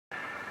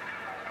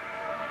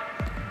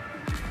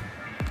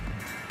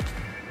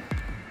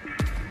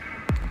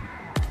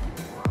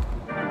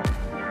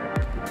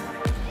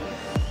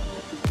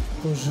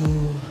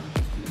Bonjour.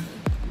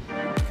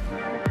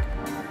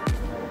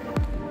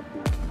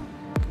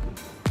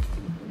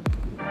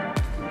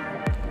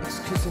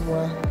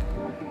 Excusez-moi.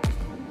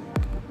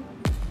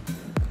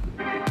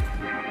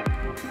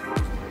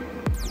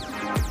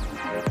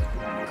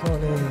 Qu'en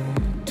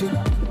est-il?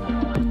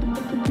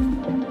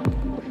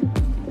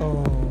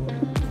 En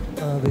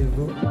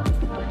avez-vous?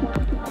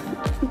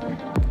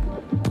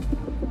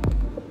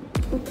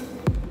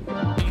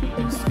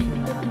 Est-ce que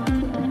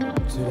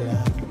tu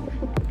l'as?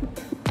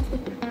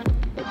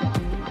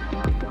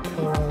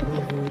 En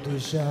avez-vous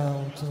déjà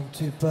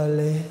entendu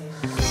parler?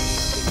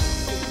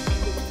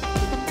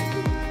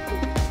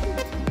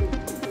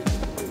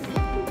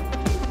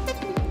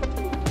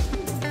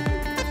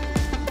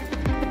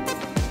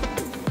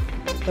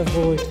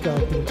 Avoid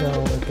gulping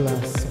down a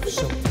glass of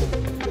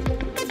champagne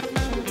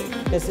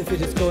as if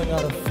it is going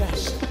out of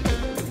fashion.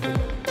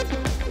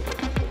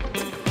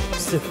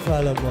 C'est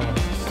pas la mort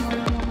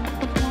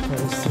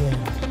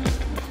parisienne.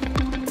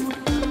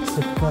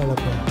 C'est pas la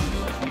mort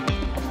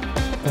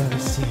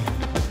parisienne.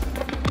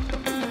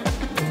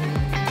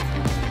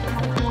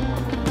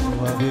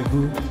 Où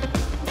avez-vous?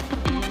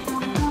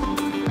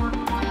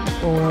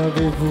 Où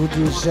avez-vous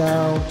déjà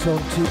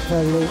entendu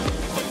parler?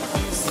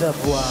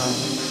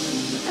 Savoir-Vivre.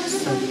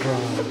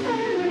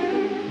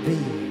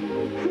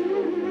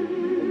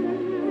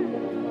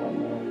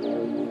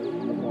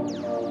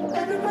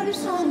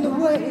 Everybody's on the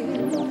way.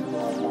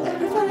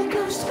 Everybody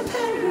goes to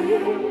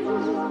Paris.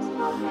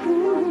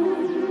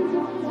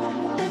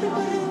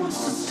 Everybody wants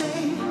to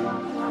stay.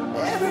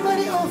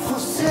 Everybody on for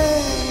sale.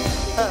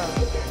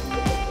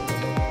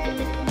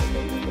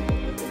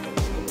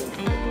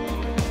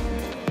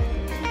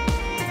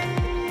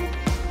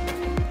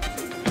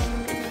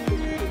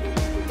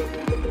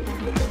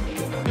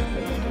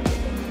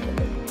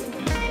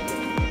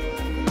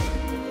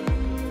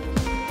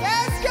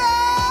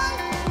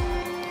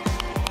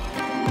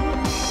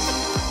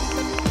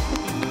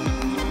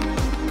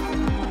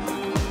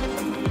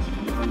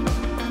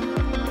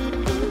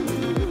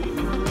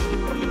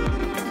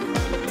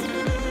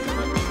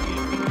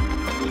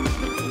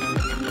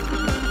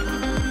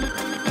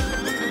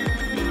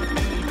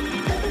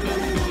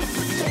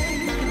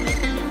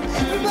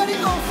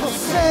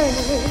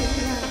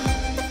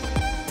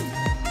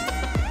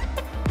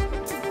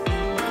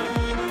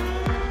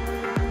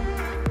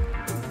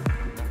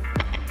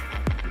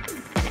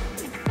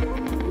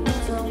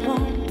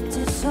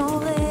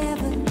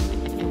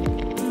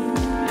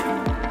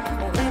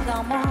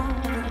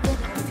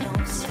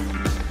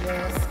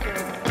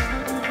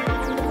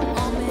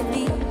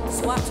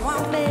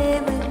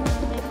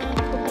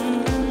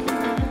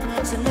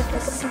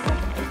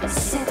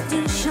 C'est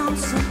une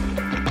chanson.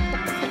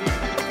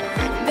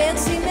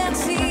 Merci,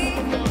 merci,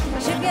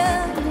 je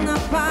viens à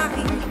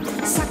Paris.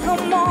 Ça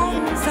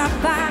commence à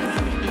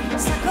Paris,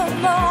 ça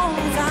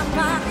commence à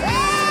Paris.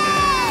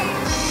 Hey!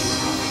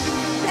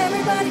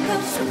 Everybody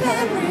comes to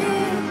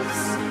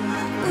Paris.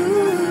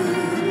 Ooh.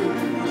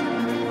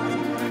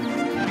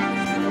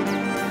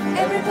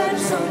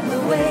 Everybody's on the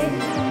way.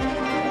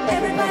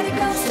 Everybody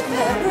comes to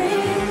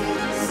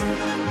Paris.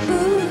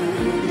 Ooh.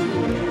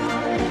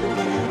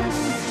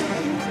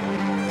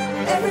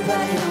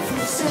 Everybody on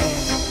for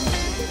sale.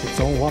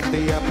 Don't want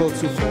the apple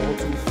to fall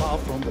too far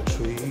from the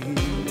tree.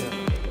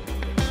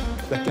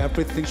 Like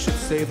everything should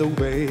stay the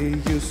way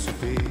it used to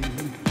be.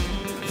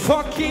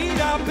 Fuck it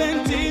up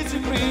and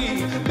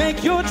disagree.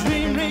 Make your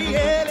dream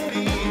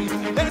reality.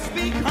 Let's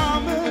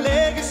become a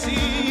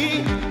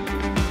legacy.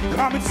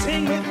 Come and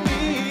sing with me.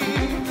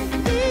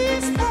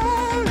 These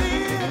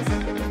Paris,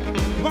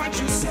 won't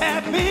you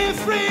set me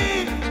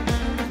free?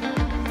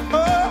 Oh,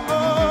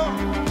 oh.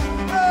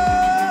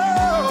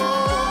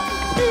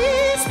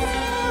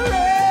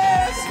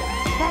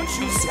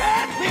 You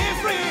set me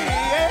free.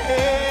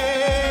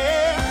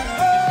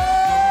 Oh.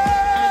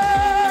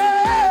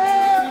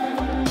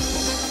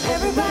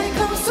 Everybody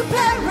comes to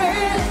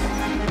Paris.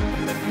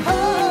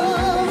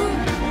 Oh,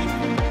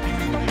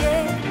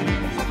 yeah.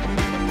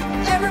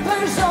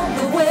 Everybody's on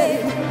the way.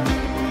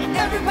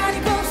 Everybody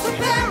goes to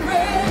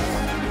Paris.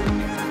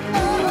 Oh,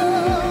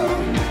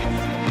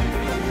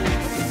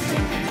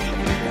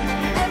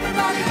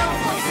 everybody on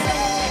for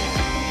sale.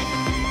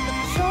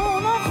 Schon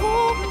nach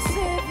oben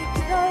sehe wie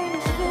klein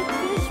ich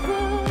wirklich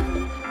bin.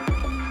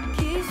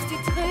 Gieß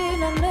die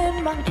Tränen in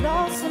mein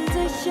Glas und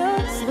ich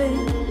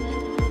erzwing.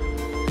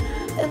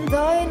 In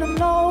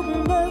deinen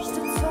Augen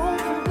möchte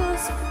tauchen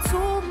bis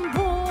zum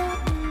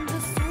Boden.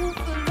 Bist du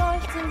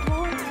vielleicht ein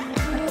Grund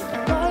für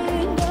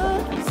meine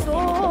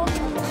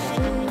Sorgen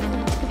stehen?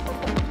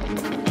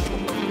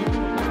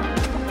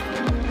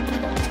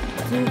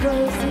 Du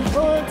weißt, ich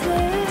wollte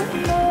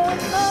immer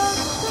nach Paris.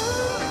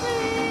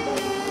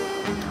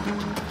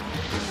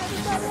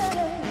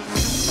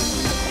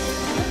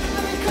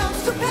 Everybody comes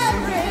to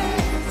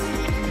Paris.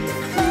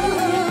 Ooh.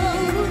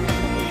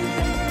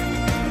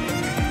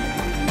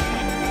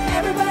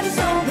 Everybody's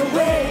on the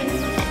way.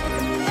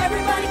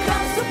 Everybody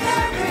comes to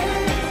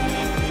Paris.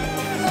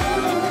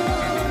 Ooh.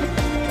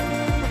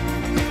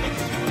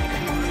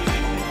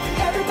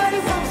 Everybody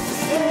wants to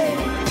stay.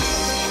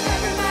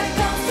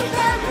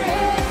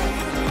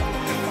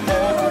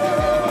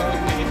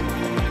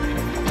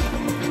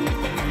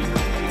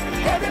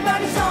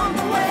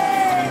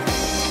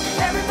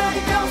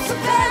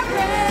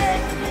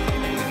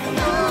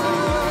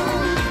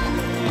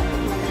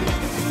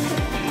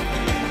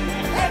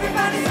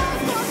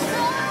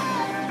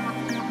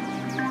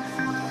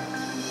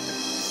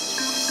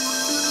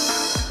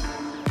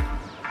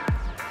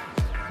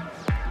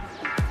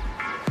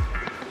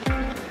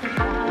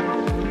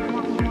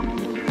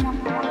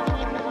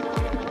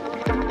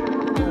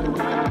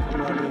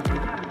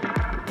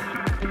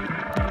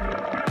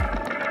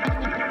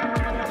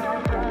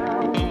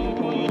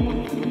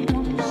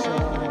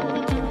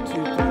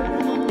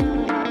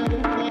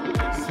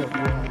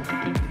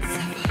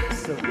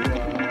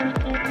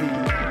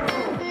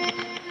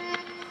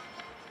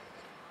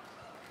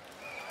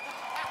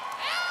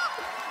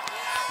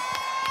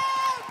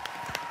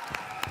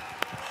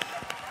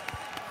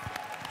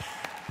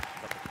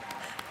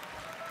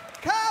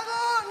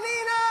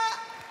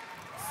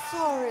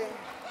 Sorry.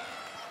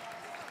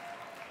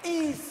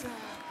 Isa,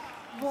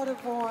 what a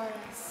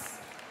voice.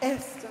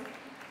 Esther.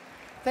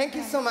 Thank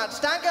you so much.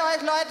 Danke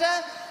euch, Leute.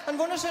 Einen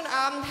wunderschönen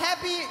Abend.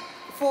 Happy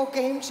for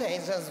Game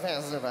Changers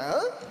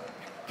Festival.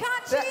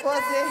 Conchita! That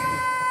was it.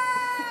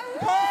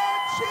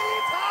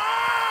 Conchita!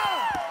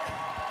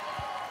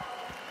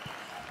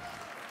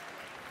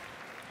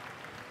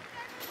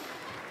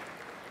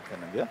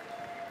 Kennen wir?